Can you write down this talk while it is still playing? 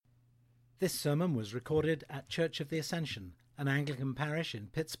This sermon was recorded at Church of the Ascension, an Anglican parish in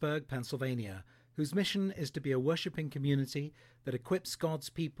Pittsburgh, Pennsylvania, whose mission is to be a worshipping community that equips God's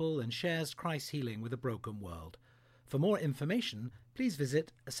people and shares Christ's healing with a broken world. For more information, please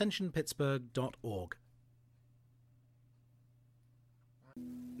visit ascensionpittsburgh.org.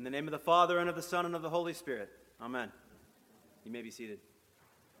 In the name of the Father, and of the Son, and of the Holy Spirit. Amen. You may be seated.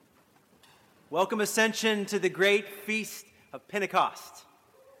 Welcome, Ascension, to the great feast of Pentecost.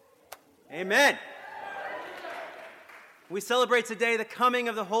 Amen. We celebrate today the coming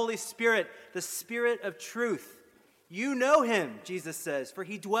of the Holy Spirit, the Spirit of truth. You know him, Jesus says, for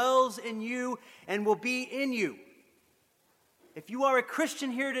he dwells in you and will be in you. If you are a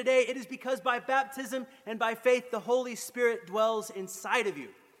Christian here today, it is because by baptism and by faith, the Holy Spirit dwells inside of you.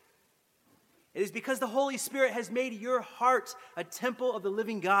 It is because the Holy Spirit has made your heart a temple of the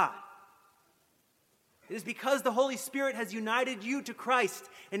living God. It is because the Holy Spirit has united you to Christ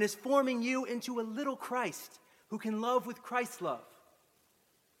and is forming you into a little Christ who can love with Christ's love,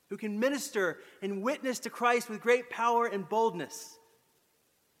 who can minister and witness to Christ with great power and boldness.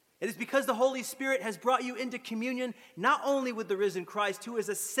 It is because the Holy Spirit has brought you into communion not only with the risen Christ who has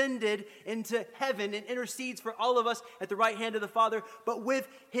ascended into heaven and intercedes for all of us at the right hand of the Father, but with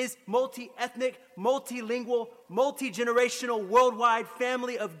his multi-ethnic, multilingual, multi-generational, worldwide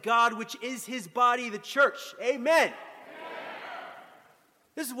family of God, which is his body, the church. Amen.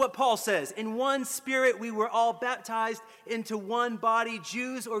 This is what Paul says. In one Spirit we were all baptized into one body,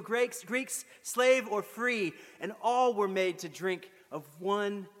 Jews or Greeks, slave or free, and all were made to drink of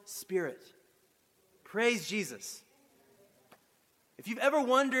one Spirit. Praise Jesus. If you've ever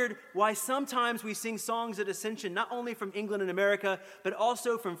wondered why sometimes we sing songs at Ascension, not only from England and America, but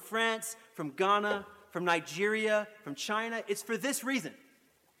also from France, from Ghana, from Nigeria, from China, it's for this reason.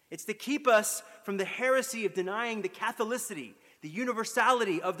 It's to keep us from the heresy of denying the Catholicity, the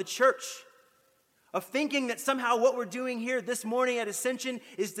universality of the church, of thinking that somehow what we're doing here this morning at Ascension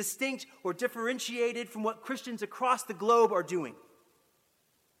is distinct or differentiated from what Christians across the globe are doing.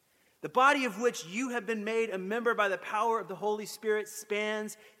 The body of which you have been made a member by the power of the Holy Spirit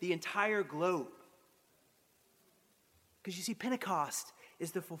spans the entire globe. Because you see, Pentecost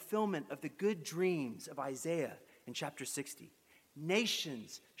is the fulfillment of the good dreams of Isaiah in chapter 60.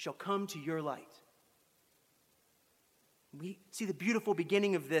 Nations shall come to your light. We see the beautiful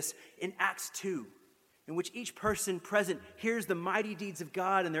beginning of this in Acts 2, in which each person present hears the mighty deeds of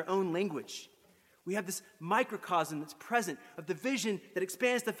God in their own language. We have this microcosm that's present of the vision that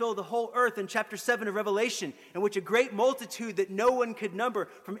expands to fill the whole earth in chapter 7 of Revelation, in which a great multitude that no one could number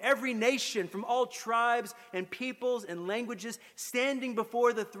from every nation, from all tribes and peoples and languages, standing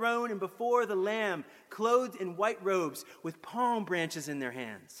before the throne and before the Lamb, clothed in white robes with palm branches in their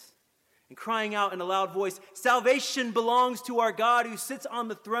hands, and crying out in a loud voice, "Salvation belongs to our God who sits on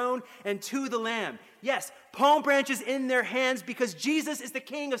the throne and to the Lamb." Yes, palm branches in their hands because Jesus is the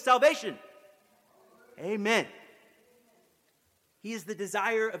King of salvation. Amen. He is the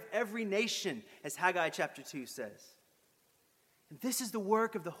desire of every nation, as Haggai chapter 2 says. And this is the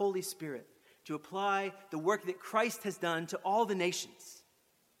work of the Holy Spirit, to apply the work that Christ has done to all the nations.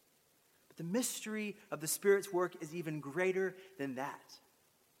 But the mystery of the Spirit's work is even greater than that.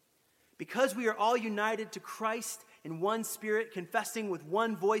 Because we are all united to Christ in one Spirit, confessing with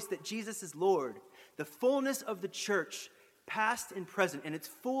one voice that Jesus is Lord, the fullness of the church, past and present, and its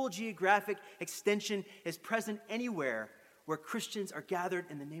full geographic extension is present anywhere where Christians are gathered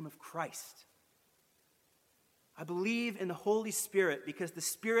in the name of Christ. I believe in the Holy Spirit because the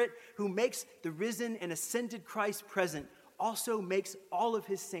Spirit who makes the risen and ascended Christ present also makes all of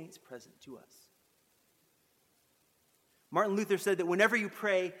his saints present to us. Martin Luther said that whenever you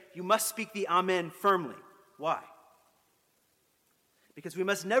pray, you must speak the Amen firmly. Why? Because we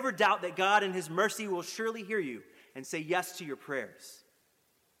must never doubt that God in his mercy will surely hear you and say yes to your prayers.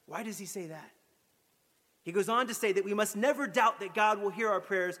 Why does he say that? He goes on to say that we must never doubt that God will hear our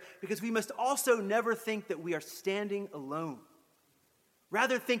prayers because we must also never think that we are standing alone.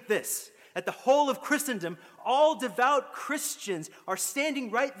 Rather think this, that the whole of Christendom, all devout Christians, are standing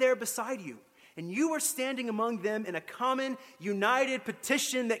right there beside you. And you are standing among them in a common, united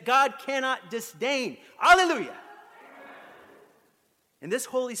petition that God cannot disdain. Hallelujah! And this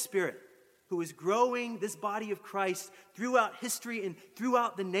Holy Spirit, who is growing this body of Christ throughout history and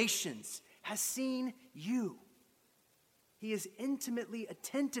throughout the nations, has seen you. He is intimately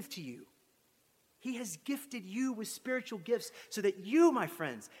attentive to you. He has gifted you with spiritual gifts so that you, my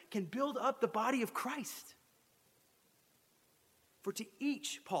friends, can build up the body of Christ. For to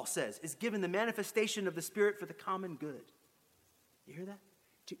each, Paul says, is given the manifestation of the Spirit for the common good. You hear that?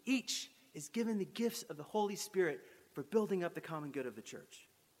 To each is given the gifts of the Holy Spirit for building up the common good of the church.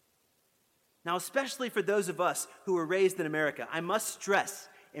 Now, especially for those of us who were raised in America, I must stress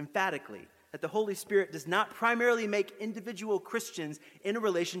emphatically that the Holy Spirit does not primarily make individual Christians in a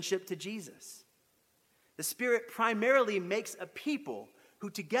relationship to Jesus. The Spirit primarily makes a people who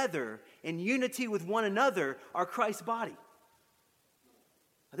together, in unity with one another, are Christ's body.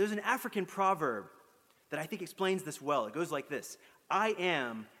 Now, there's an African proverb that I think explains this well. It goes like this: I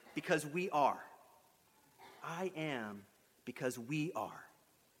am because we are. I am because we are.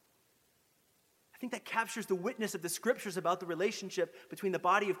 I think that captures the witness of the Scriptures about the relationship between the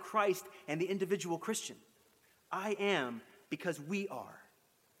body of Christ and the individual Christian. I am because we are.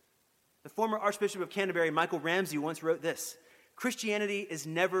 The former Archbishop of Canterbury, Michael Ramsey, once wrote this: Christianity is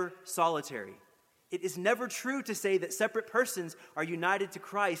never solitary. It is never true to say that separate persons are united to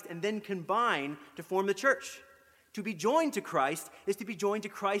Christ and then combine to form the church. To be joined to Christ is to be joined to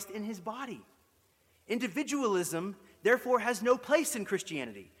Christ in his body. Individualism, therefore, has no place in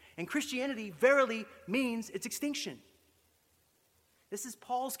Christianity, and Christianity verily means its extinction. This is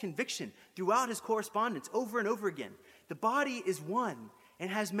Paul's conviction throughout his correspondence over and over again. The body is one and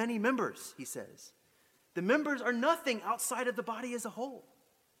has many members, he says. The members are nothing outside of the body as a whole.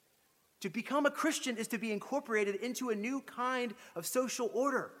 To become a Christian is to be incorporated into a new kind of social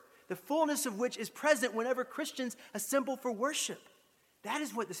order, the fullness of which is present whenever Christians assemble for worship. That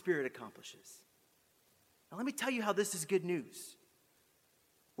is what the Spirit accomplishes. Now let me tell you how this is good news.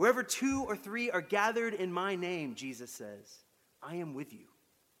 Wherever 2 or 3 are gathered in my name, Jesus says, I am with you.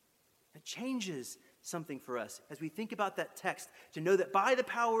 That changes something for us as we think about that text, to know that by the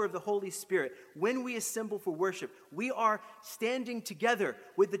power of the Holy Spirit, when we assemble for worship, we are standing together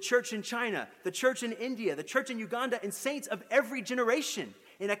with the church in China, the church in India, the church in Uganda, and saints of every generation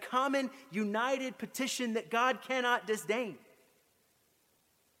in a common, united petition that God cannot disdain.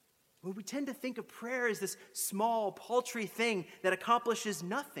 Well, we tend to think of prayer as this small, paltry thing that accomplishes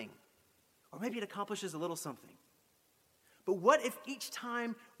nothing, or maybe it accomplishes a little something. But what if each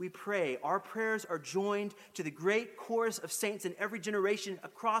time we pray, our prayers are joined to the great chorus of saints in every generation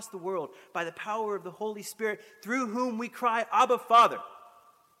across the world by the power of the Holy Spirit, through whom we cry, Abba, Father?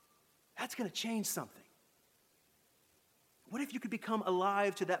 That's going to change something. What if you could become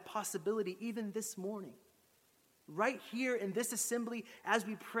alive to that possibility even this morning? Right here in this assembly, as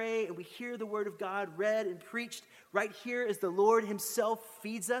we pray and we hear the word of God read and preached, right here as the Lord himself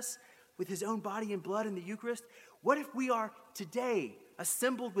feeds us with his own body and blood in the Eucharist, what if we are today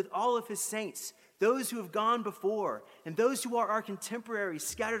assembled with all of his saints, those who have gone before, and those who are our contemporaries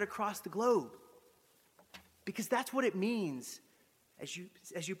scattered across the globe? Because that's what it means as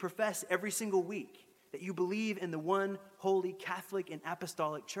you profess every single week that you believe in the one holy Catholic and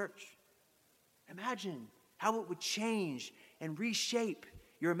Apostolic Church. Imagine how it would change and reshape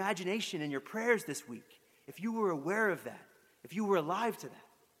your imagination and your prayers this week if you were aware of that, if you were alive to that.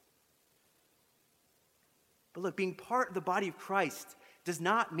 But look, being part of the body of Christ does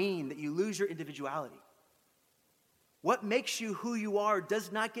not mean that you lose your individuality. What makes you who you are does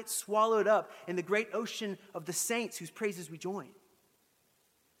not get swallowed up in the great ocean of the saints whose praises we join.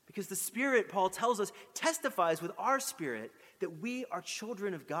 Because the Spirit, Paul tells us, testifies with our spirit that we are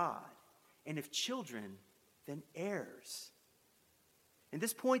children of God, and if children, then heirs. And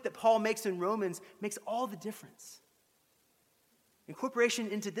this point that Paul makes in Romans makes all the difference. Incorporation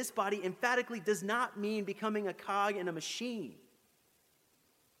into this body emphatically does not mean becoming a cog in a machine.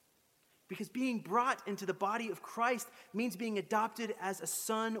 Because being brought into the body of Christ means being adopted as a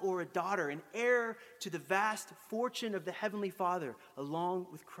son or a daughter, an heir to the vast fortune of the Heavenly Father, along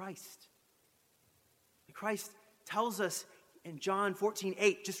with Christ. And Christ tells us in John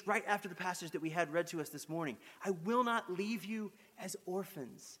 14:8, just right after the passage that we had read to us this morning, I will not leave you as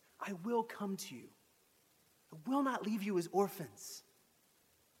orphans. I will come to you. I will not leave you as orphans.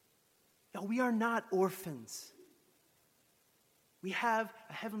 No, we are not orphans. We have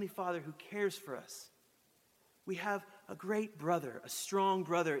a Heavenly Father who cares for us. We have a great brother, a strong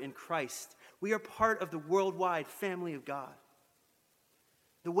brother in Christ. We are part of the worldwide family of God.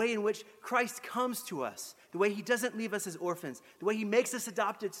 The way in which Christ comes to us, the way he doesn't leave us as orphans, the way he makes us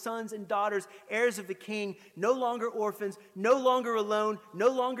adopted sons and daughters, heirs of the King, no longer orphans, no longer alone, no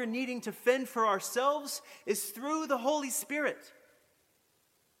longer needing to fend for ourselves, is through the Holy Spirit.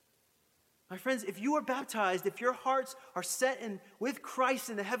 My friends, if you are baptized, if your hearts are set in with Christ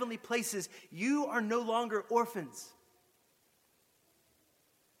in the heavenly places, you are no longer orphans.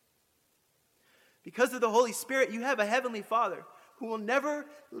 Because of the Holy Spirit, you have a Heavenly Father who will never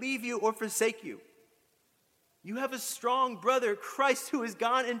leave you or forsake you. You have a strong brother, Christ, who has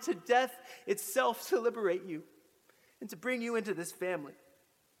gone into death itself to liberate you and to bring you into this family.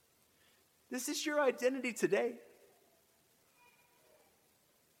 This is your identity today.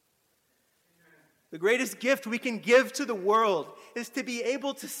 The greatest gift we can give to the world is to be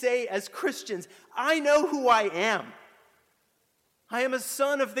able to say as Christians, I know who I am. I am a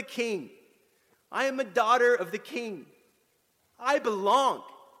son of the King. I am a daughter of the King. I belong.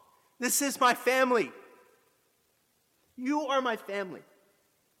 This is my family. You are my family.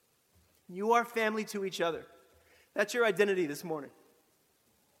 You are family to each other. That's your identity this morning.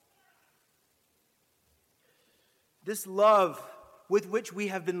 This love with which we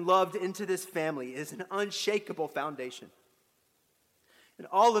have been loved into this family is an unshakable foundation. And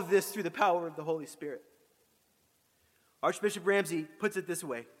all of this through the power of the Holy Spirit. Archbishop Ramsey puts it this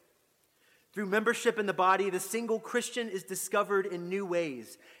way. Through membership in the body, the single Christian is discovered in new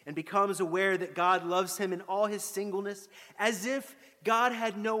ways and becomes aware that God loves him in all his singleness, as if God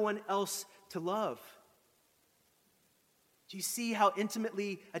had no one else to love. Do you see how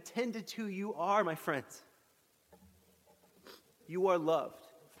intimately attended to you are, my friends? You are loved.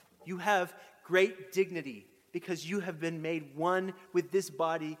 You have great dignity because you have been made one with this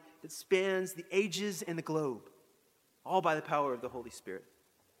body that spans the ages and the globe, all by the power of the Holy Spirit.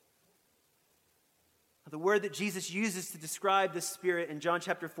 The word that Jesus uses to describe this Spirit in John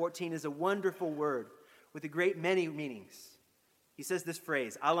chapter 14 is a wonderful word with a great many meanings. He says this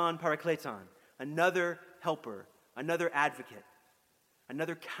phrase, Alon Parakleton, another helper, another advocate,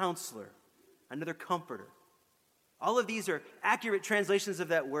 another counselor, another comforter. All of these are accurate translations of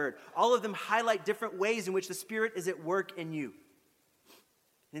that word. All of them highlight different ways in which the Spirit is at work in you.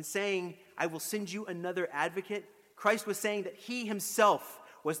 And in saying, I will send you another advocate, Christ was saying that he himself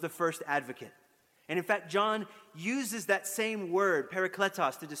was the first advocate. And in fact, John uses that same word,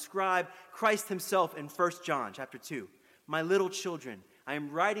 parakletos, to describe Christ himself in 1 John chapter 2. My little children, I am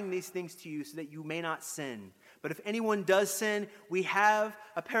writing these things to you so that you may not sin. But if anyone does sin, we have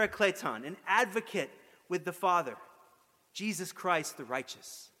a parakleton, an advocate with the Father, Jesus Christ the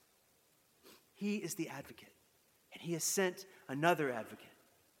righteous. He is the advocate, and he has sent another advocate.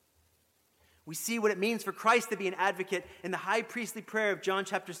 We see what it means for Christ to be an advocate in the high priestly prayer of John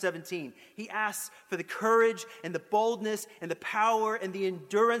chapter 17. He asks for the courage and the boldness and the power and the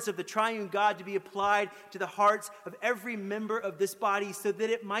endurance of the triune God to be applied to the hearts of every member of this body so that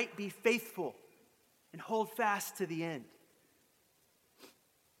it might be faithful and hold fast to the end.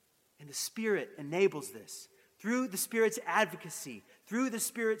 And the Spirit enables this through the Spirit's advocacy, through the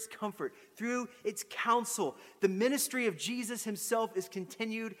Spirit's comfort, through its counsel. The ministry of Jesus himself is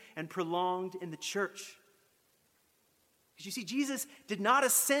continued and prolonged in the church. Because you see, Jesus did not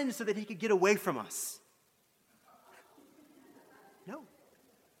ascend so that he could get away from us. No.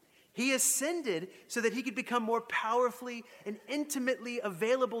 He ascended so that he could become more powerfully and intimately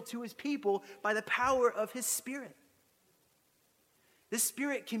available to his people by the power of his Spirit. This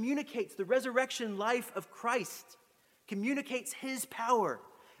Spirit communicates the resurrection life of Christ, communicates his power,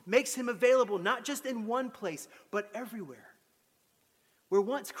 makes him available not just in one place, but everywhere. Where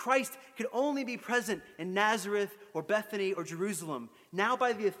once Christ could only be present in Nazareth or Bethany or Jerusalem, now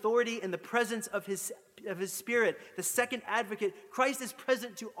by the authority and the presence of his Spirit, the second advocate, Christ is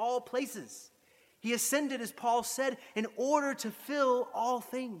present to all places. He ascended, as Paul said, in order to fill all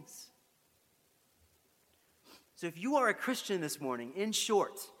things. So if you are a Christian this morning, in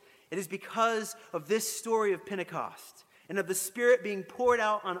short, it is because of this story of Pentecost and of the Spirit being poured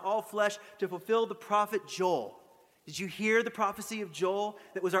out on all flesh to fulfill the prophet Joel. Did you hear the prophecy of Joel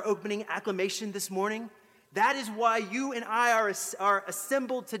that was our opening acclamation this morning? That is why you and I are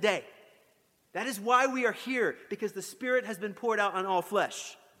assembled today. That is why we are here, because the Spirit has been poured out on all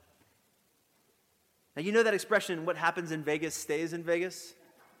flesh. Now, you know that expression, what happens in Vegas stays in Vegas?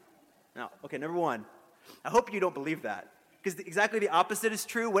 Now, okay, number one, I hope you don't believe that, because exactly the opposite is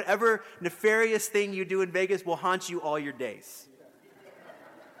true. Whatever nefarious thing you do in Vegas will haunt you all your days.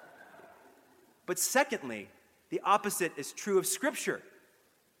 But secondly, the opposite is true of Scripture.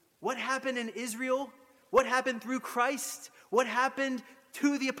 What happened in Israel? What happened through Christ? What happened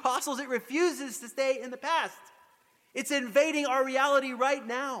to the apostles? It refuses to stay in the past. It's invading our reality right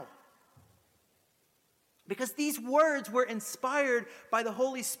now. Because these words were inspired by the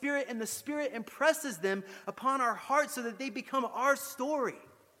Holy Spirit, and the Spirit impresses them upon our hearts so that they become our story.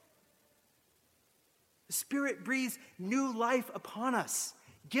 The Spirit breathes new life upon us,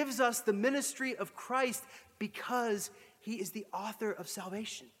 gives us the ministry of Christ because he is the author of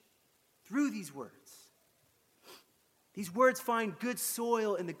salvation through these words. These words find good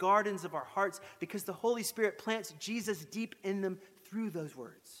soil in the gardens of our hearts because the Holy Spirit plants Jesus deep in them through those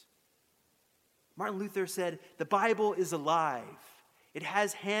words. Martin Luther said, the Bible is alive. It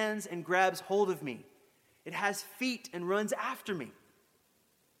has hands and grabs hold of me. It has feet and runs after me.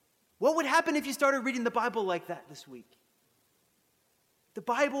 What would happen if you started reading the Bible like that this week? The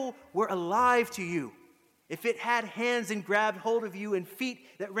Bible were alive to you if it had hands and grabbed hold of you and feet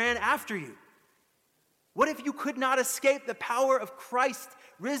that ran after you. What if you could not escape the power of Christ,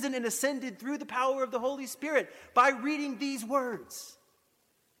 risen and ascended through the power of the Holy Spirit, by reading these words?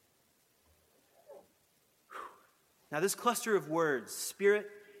 Now, this cluster of words, spirit,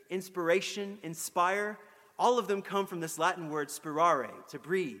 inspiration, inspire, all of them come from this Latin word spirare, to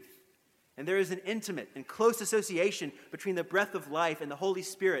breathe. And there is an intimate and close association between the breath of life and the Holy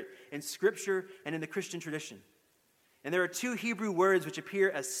Spirit in Scripture and in the Christian tradition. And there are two Hebrew words which appear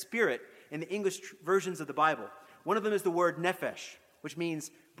as spirit in the English versions of the Bible. One of them is the word nephesh, which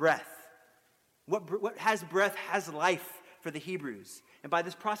means breath. What has breath has life for the Hebrews. And by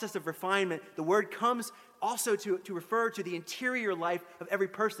this process of refinement, the word comes also to refer to the interior life of every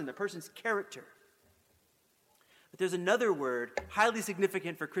person, the person's character. But there's another word highly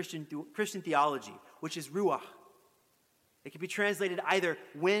significant for Christian theology, which is ruach. It can be translated either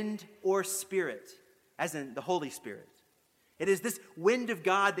wind or spirit, as in the Holy Spirit. It is this wind of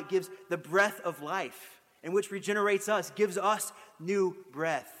God that gives the breath of life, and which regenerates us, gives us new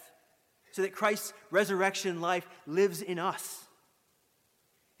breath, so that Christ's resurrection life lives in us.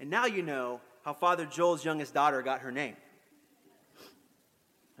 And now you know how Father Joel's youngest daughter got her name.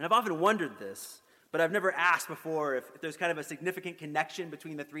 And I've often wondered this, but I've never asked before if there's kind of a significant connection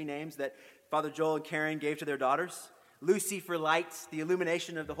between the three names that Father Joel and Karen gave to their daughters. Lucy for light, the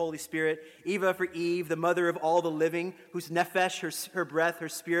illumination of the Holy Spirit. Eva for Eve, the mother of all the living, whose nephesh, her breath, her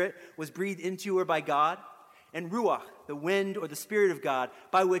spirit, was breathed into her by God. And ruach, the wind or the Spirit of God,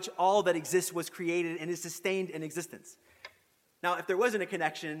 by which all that exists was created and is sustained in existence. Now, if there wasn't a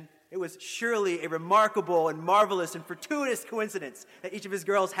connection, it was surely a remarkable and marvelous and fortuitous coincidence that each of his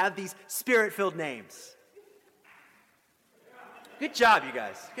girls had these spirit-filled names. Good job, you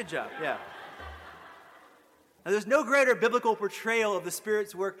guys. Good job, yeah. Now, there's no greater biblical portrayal of the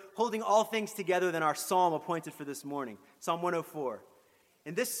Spirit's work holding all things together than our psalm appointed for this morning, Psalm 104.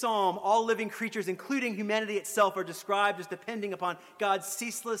 In this psalm, all living creatures, including humanity itself, are described as depending upon God's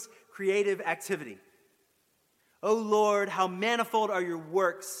ceaseless creative activity. O Lord, how manifold are your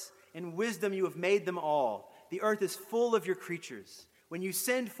works. In wisdom you have made them all. The earth is full of your creatures. When you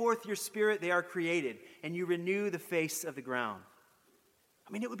send forth your Spirit, they are created, and you renew the face of the ground.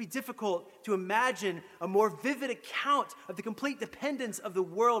 I mean, it would be difficult to imagine a more vivid account of the complete dependence of the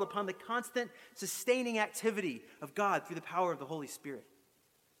world upon the constant, sustaining activity of God through the power of the Holy Spirit.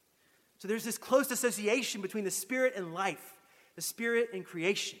 So there's this close association between the Spirit and life, the Spirit and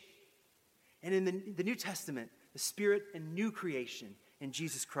creation. And in the New Testament, the Spirit and new creation in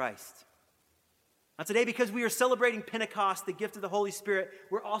Jesus Christ. Now today, because we are celebrating Pentecost, the gift of the Holy Spirit,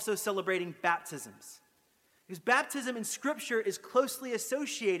 we're also celebrating baptisms. Because baptism in Scripture is closely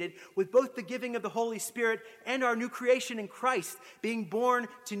associated with both the giving of the Holy Spirit and our new creation in Christ, being born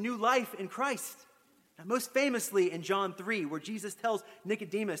to new life in Christ. Now, most famously in John 3, where Jesus tells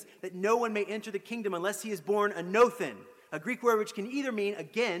Nicodemus that no one may enter the kingdom unless he is born anothen, a Greek word which can either mean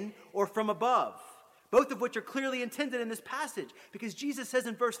again or from above. Both of which are clearly intended in this passage, because Jesus says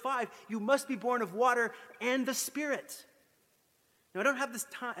in verse 5, you must be born of water and the Spirit. Now, I don't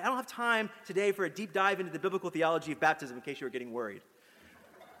have time today for a deep dive into the biblical theology of baptism, in case you were getting worried.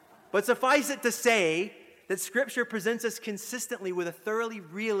 But suffice it to say that Scripture presents us consistently with a thoroughly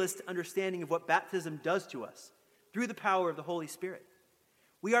realist understanding of what baptism does to us through the power of the Holy Spirit.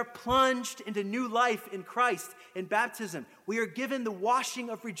 We are plunged into new life in Christ in baptism. We are given the washing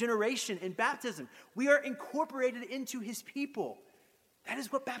of regeneration in baptism. We are incorporated into his people. That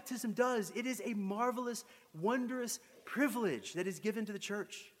is what baptism does. It is a marvelous, wondrous privilege that is given to the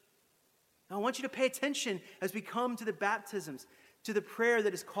church. Now, I want you to pay attention as we come to the baptisms, to the prayer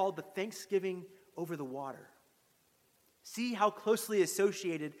that is called the thanksgiving over the water. See how closely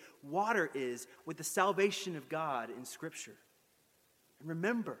associated water is with the salvation of God in Scripture. And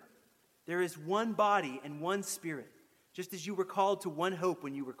remember, there is one body and one Spirit, just as you were called to one hope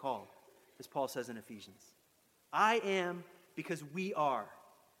when you were called, as Paul says in Ephesians. I am because we are.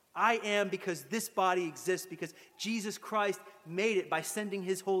 I am because this body exists, because Jesus Christ made it by sending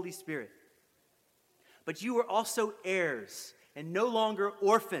his Holy Spirit. But you are also heirs and no longer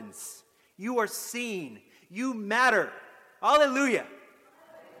orphans. You are seen. You matter. Hallelujah.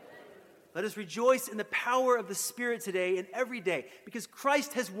 Let us rejoice in the power of the Spirit today and every day, because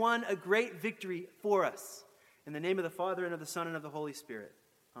Christ has won a great victory for us. In the name of the Father, and of the Son, and of the Holy Spirit.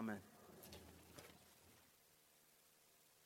 Amen.